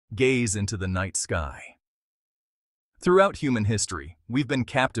gaze into the night sky. Throughout human history, we've been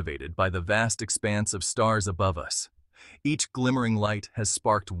captivated by the vast expanse of stars above us. Each glimmering light has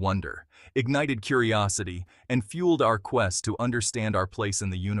sparked wonder, ignited curiosity, and fueled our quest to understand our place in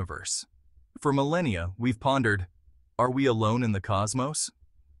the universe. For millennia, we've pondered, are we alone in the cosmos?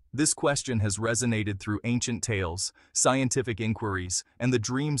 This question has resonated through ancient tales, scientific inquiries, and the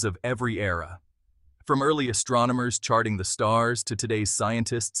dreams of every era. From early astronomers charting the stars to today's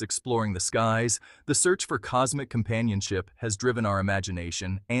scientists exploring the skies, the search for cosmic companionship has driven our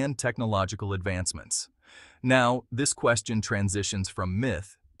imagination and technological advancements. Now, this question transitions from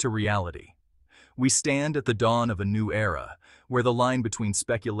myth to reality. We stand at the dawn of a new era, where the line between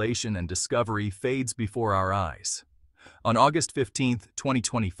speculation and discovery fades before our eyes. On August 15,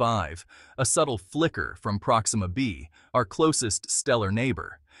 2025, a subtle flicker from Proxima b, our closest stellar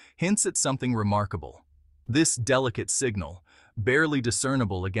neighbor, hints at something remarkable. This delicate signal, barely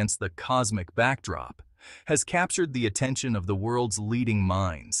discernible against the cosmic backdrop, has captured the attention of the world's leading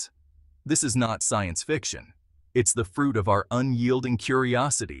minds. This is not science fiction. It's the fruit of our unyielding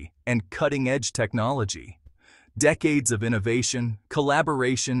curiosity and cutting-edge technology. Decades of innovation,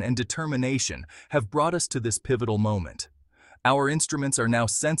 collaboration, and determination have brought us to this pivotal moment. Our instruments are now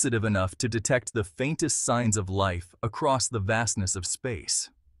sensitive enough to detect the faintest signs of life across the vastness of space.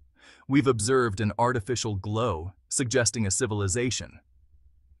 We've observed an artificial glow, suggesting a civilization.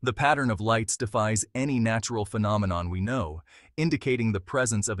 The pattern of lights defies any natural phenomenon we know, indicating the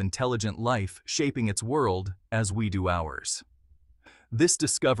presence of intelligent life shaping its world as we do ours. This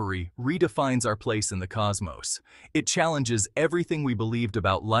discovery redefines our place in the cosmos. It challenges everything we believed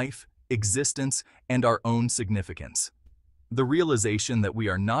about life, existence, and our own significance. The realization that we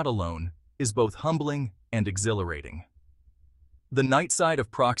are not alone is both humbling and exhilarating. The night side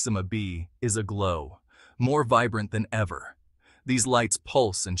of Proxima b is aglow, more vibrant than ever. These lights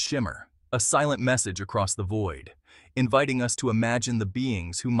pulse and shimmer, a silent message across the void, inviting us to imagine the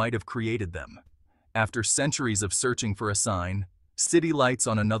beings who might have created them. After centuries of searching for a sign, city lights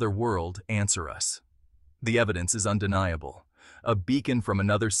on another world answer us. The evidence is undeniable, a beacon from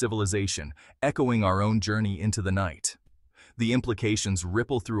another civilization echoing our own journey into the night. The implications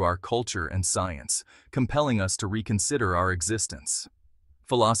ripple through our culture and science, compelling us to reconsider our existence.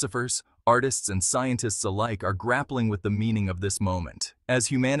 Philosophers, artists, and scientists alike are grappling with the meaning of this moment, as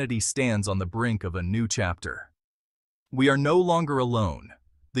humanity stands on the brink of a new chapter. We are no longer alone.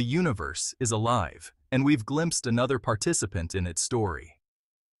 The universe is alive, and we've glimpsed another participant in its story.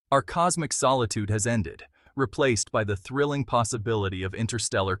 Our cosmic solitude has ended, replaced by the thrilling possibility of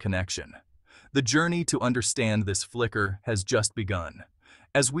interstellar connection. The journey to understand this flicker has just begun.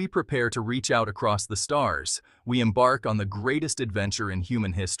 As we prepare to reach out across the stars, we embark on the greatest adventure in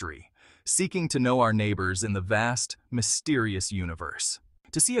human history, seeking to know our neighbors in the vast, mysterious universe.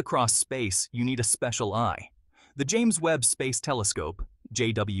 To see across space, you need a special eye. The James Webb Space Telescope,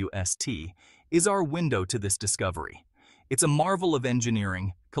 JWST, is our window to this discovery. It's a marvel of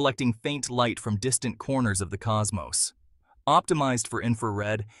engineering, collecting faint light from distant corners of the cosmos. Optimized for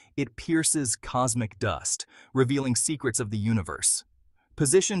infrared, it pierces cosmic dust, revealing secrets of the universe.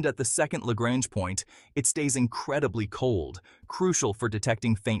 Positioned at the second Lagrange point, it stays incredibly cold, crucial for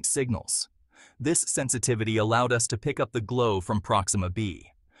detecting faint signals. This sensitivity allowed us to pick up the glow from Proxima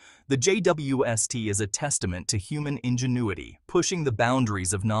b. The JWST is a testament to human ingenuity, pushing the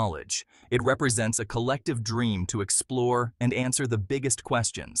boundaries of knowledge. It represents a collective dream to explore and answer the biggest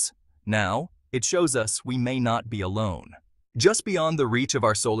questions. Now, it shows us we may not be alone. Just beyond the reach of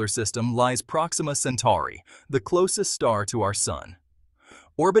our solar system lies Proxima Centauri, the closest star to our Sun.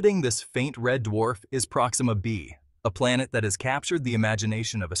 Orbiting this faint red dwarf is Proxima b, a planet that has captured the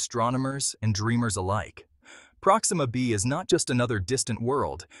imagination of astronomers and dreamers alike. Proxima b is not just another distant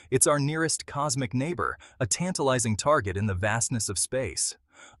world, it's our nearest cosmic neighbor, a tantalizing target in the vastness of space.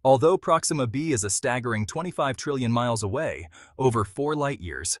 Although Proxima b is a staggering 25 trillion miles away, over 4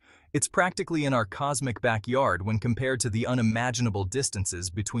 light-years, it's practically in our cosmic backyard when compared to the unimaginable distances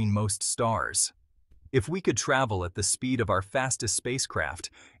between most stars. If we could travel at the speed of our fastest spacecraft,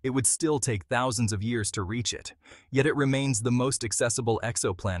 it would still take thousands of years to reach it, yet it remains the most accessible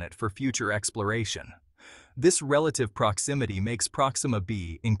exoplanet for future exploration. This relative proximity makes Proxima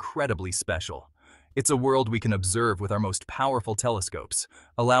b incredibly special. It's a world we can observe with our most powerful telescopes,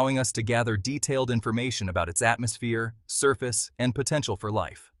 allowing us to gather detailed information about its atmosphere, surface, and potential for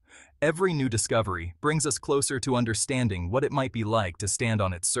life. Every new discovery brings us closer to understanding what it might be like to stand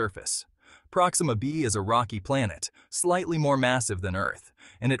on its surface. Proxima b is a rocky planet, slightly more massive than Earth,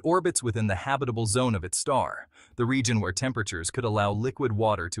 and it orbits within the habitable zone of its star, the region where temperatures could allow liquid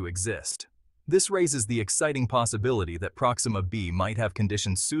water to exist. This raises the exciting possibility that Proxima b might have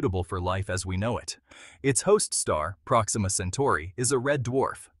conditions suitable for life as we know it. Its host star, Proxima Centauri, is a red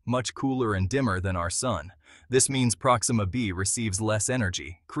dwarf, much cooler and dimmer than our Sun. This means Proxima b receives less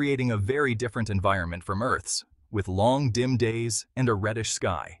energy, creating a very different environment from Earth's, with long, dim days and a reddish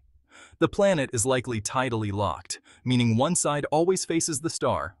sky. The planet is likely tidally locked, meaning one side always faces the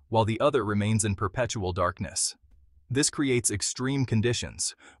star, while the other remains in perpetual darkness. This creates extreme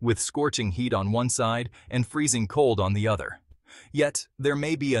conditions, with scorching heat on one side and freezing cold on the other. Yet, there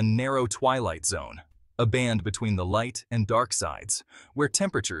may be a narrow twilight zone, a band between the light and dark sides, where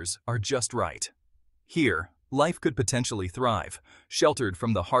temperatures are just right. Here, life could potentially thrive, sheltered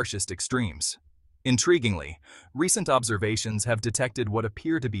from the harshest extremes. Intriguingly, recent observations have detected what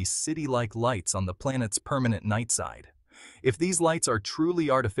appear to be city-like lights on the planet's permanent night side. If these lights are truly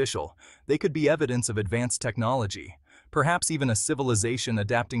artificial, they could be evidence of advanced technology, perhaps even a civilization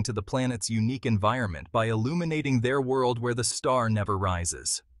adapting to the planet's unique environment by illuminating their world where the star never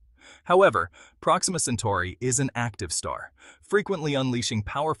rises. However, Proxima Centauri is an active star, frequently unleashing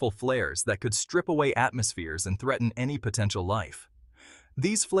powerful flares that could strip away atmospheres and threaten any potential life.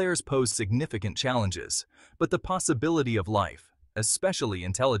 These flares pose significant challenges, but the possibility of life, especially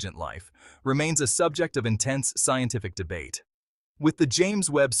intelligent life, remains a subject of intense scientific debate. With the James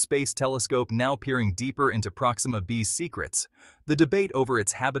Webb Space Telescope now peering deeper into Proxima b's secrets, the debate over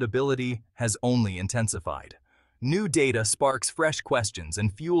its habitability has only intensified. New data sparks fresh questions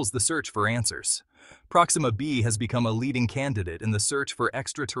and fuels the search for answers. Proxima b has become a leading candidate in the search for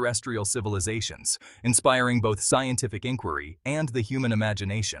extraterrestrial civilizations, inspiring both scientific inquiry and the human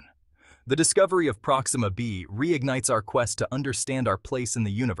imagination. The discovery of Proxima b reignites our quest to understand our place in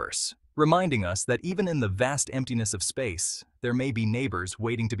the universe, reminding us that even in the vast emptiness of space, there may be neighbors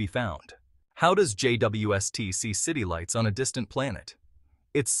waiting to be found. How does JWST see city lights on a distant planet?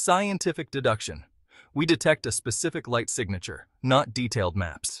 It's scientific deduction. We detect a specific light signature, not detailed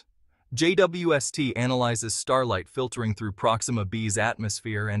maps. JWST analyzes starlight filtering through Proxima b's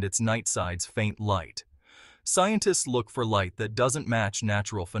atmosphere and its night side's faint light. Scientists look for light that doesn't match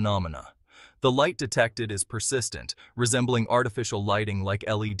natural phenomena. The light detected is persistent, resembling artificial lighting like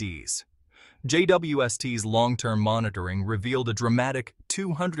LEDs. JWST's long-term monitoring revealed a dramatic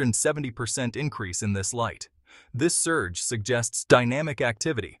 270% increase in this light. This surge suggests dynamic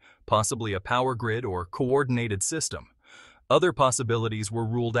activity, possibly a power grid or coordinated system. Other possibilities were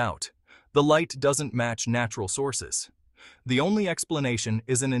ruled out. The light doesn't match natural sources. The only explanation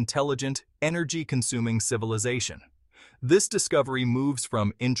is an intelligent, energy-consuming civilization. This discovery moves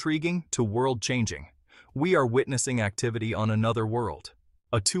from intriguing to world-changing. We are witnessing activity on another world.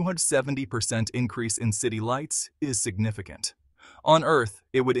 A 270% increase in city lights is significant. On Earth,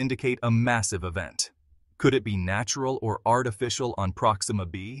 it would indicate a massive event. Could it be natural or artificial on Proxima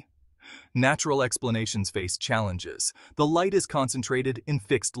b? Natural explanations face challenges. The light is concentrated in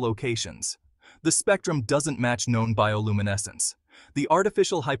fixed locations. The spectrum doesn't match known bioluminescence. The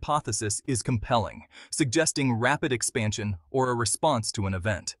artificial hypothesis is compelling, suggesting rapid expansion or a response to an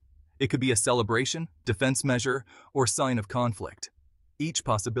event. It could be a celebration, defense measure, or sign of conflict. Each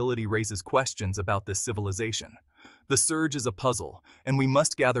possibility raises questions about this civilization. The surge is a puzzle, and we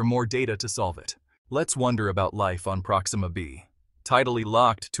must gather more data to solve it. Let's wonder about life on Proxima b. Tidally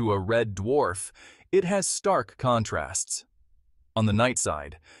locked to a red dwarf, it has stark contrasts. On the night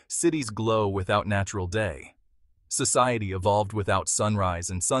side, cities glow without natural day. Society evolved without sunrise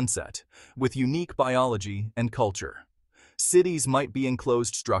and sunset, with unique biology and culture. Cities might be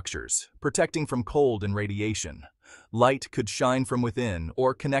enclosed structures, protecting from cold and radiation. Light could shine from within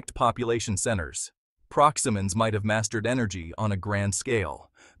or connect population centers. Proximans might have mastered energy on a grand scale.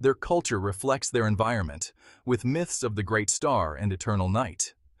 Their culture reflects their environment, with myths of the great star and eternal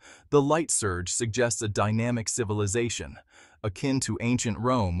night. The light surge suggests a dynamic civilization, akin to ancient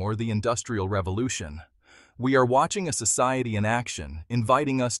Rome or the Industrial Revolution. We are watching a society in action,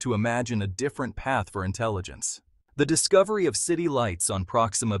 inviting us to imagine a different path for intelligence. The discovery of city lights on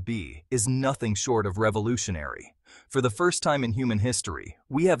Proxima b is nothing short of revolutionary. For the first time in human history,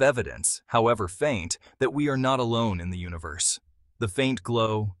 we have evidence, however faint, that we are not alone in the universe. The faint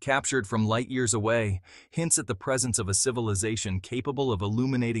glow, captured from light years away, hints at the presence of a civilization capable of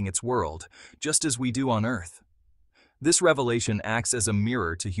illuminating its world, just as we do on Earth. This revelation acts as a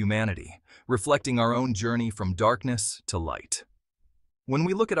mirror to humanity, reflecting our own journey from darkness to light. When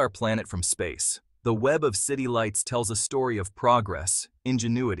we look at our planet from space, the web of city lights tells a story of progress,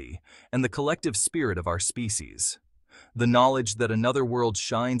 ingenuity, and the collective spirit of our species. The knowledge that another world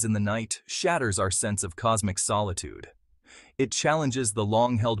shines in the night shatters our sense of cosmic solitude. It challenges the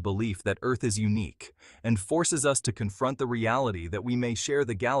long-held belief that Earth is unique and forces us to confront the reality that we may share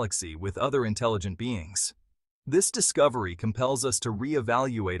the galaxy with other intelligent beings. This discovery compels us to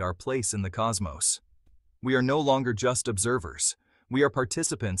reevaluate our place in the cosmos. We are no longer just observers. We are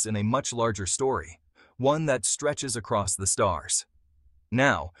participants in a much larger story, one that stretches across the stars.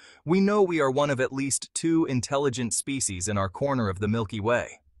 Now, we know we are one of at least 2 intelligent species in our corner of the Milky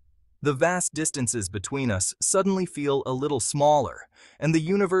Way. The vast distances between us suddenly feel a little smaller, and the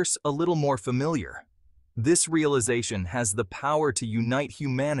universe a little more familiar. This realization has the power to unite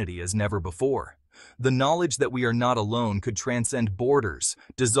humanity as never before. The knowledge that we are not alone could transcend borders,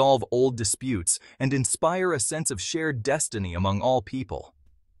 dissolve old disputes, and inspire a sense of shared destiny among all people.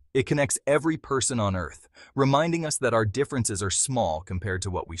 It connects every person on Earth, reminding us that our differences are small compared to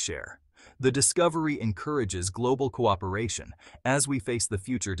what we share. The discovery encourages global cooperation as we face the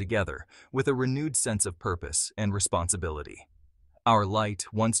future together with a renewed sense of purpose and responsibility. Our light,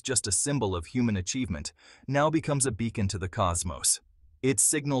 once just a symbol of human achievement, now becomes a beacon to the cosmos. It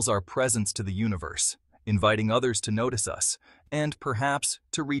signals our presence to the universe, inviting others to notice us and perhaps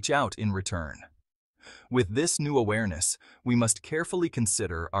to reach out in return. With this new awareness, we must carefully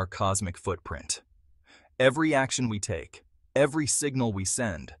consider our cosmic footprint. Every action we take, every signal we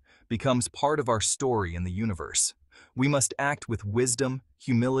send, becomes part of our story in the universe. We must act with wisdom,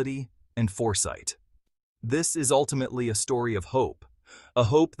 humility, and foresight. This is ultimately a story of hope, a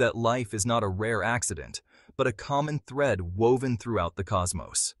hope that life is not a rare accident, but a common thread woven throughout the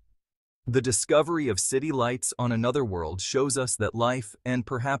cosmos. The discovery of city lights on another world shows us that life, and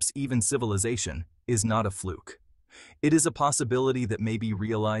perhaps even civilization, is not a fluke. It is a possibility that may be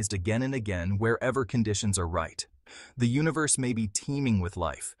realized again and again wherever conditions are right. The universe may be teeming with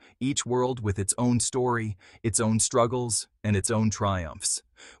life, each world with its own story, its own struggles, and its own triumphs.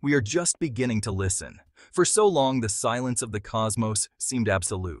 We are just beginning to listen. For so long, the silence of the cosmos seemed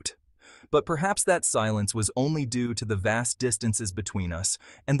absolute. But perhaps that silence was only due to the vast distances between us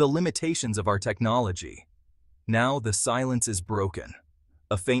and the limitations of our technology. Now the silence is broken.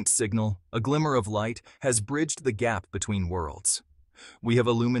 A faint signal, a glimmer of light, has bridged the gap between worlds. We have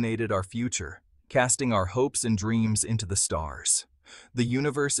illuminated our future, casting our hopes and dreams into the stars. The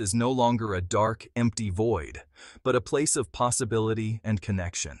universe is no longer a dark, empty void, but a place of possibility and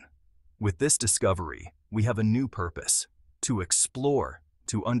connection. With this discovery, we have a new purpose: to explore,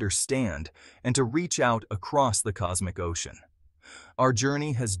 to understand, and to reach out across the cosmic ocean. Our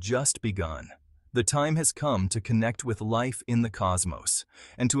journey has just begun. The time has come to connect with life in the cosmos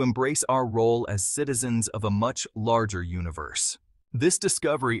and to embrace our role as citizens of a much larger universe. This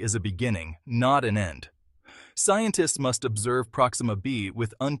discovery is a beginning, not an end. Scientists must observe Proxima b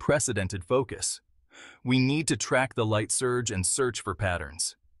with unprecedented focus. We need to track the light surge and search for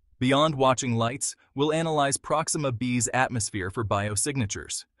patterns. Beyond watching lights, we'll analyze Proxima b's atmosphere for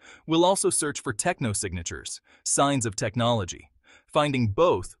biosignatures. We'll also search for technosignatures, signs of technology. Finding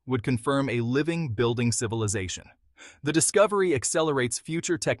both would confirm a living, building civilization. The discovery accelerates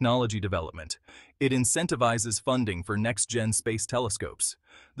future technology development. It incentivizes funding for next-gen space telescopes.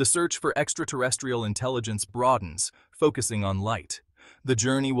 The search for extraterrestrial intelligence broadens, focusing on light. The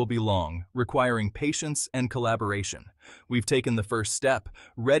journey will be long, requiring patience and collaboration. We've taken the first step,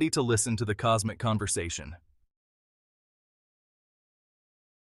 ready to listen to the cosmic conversation.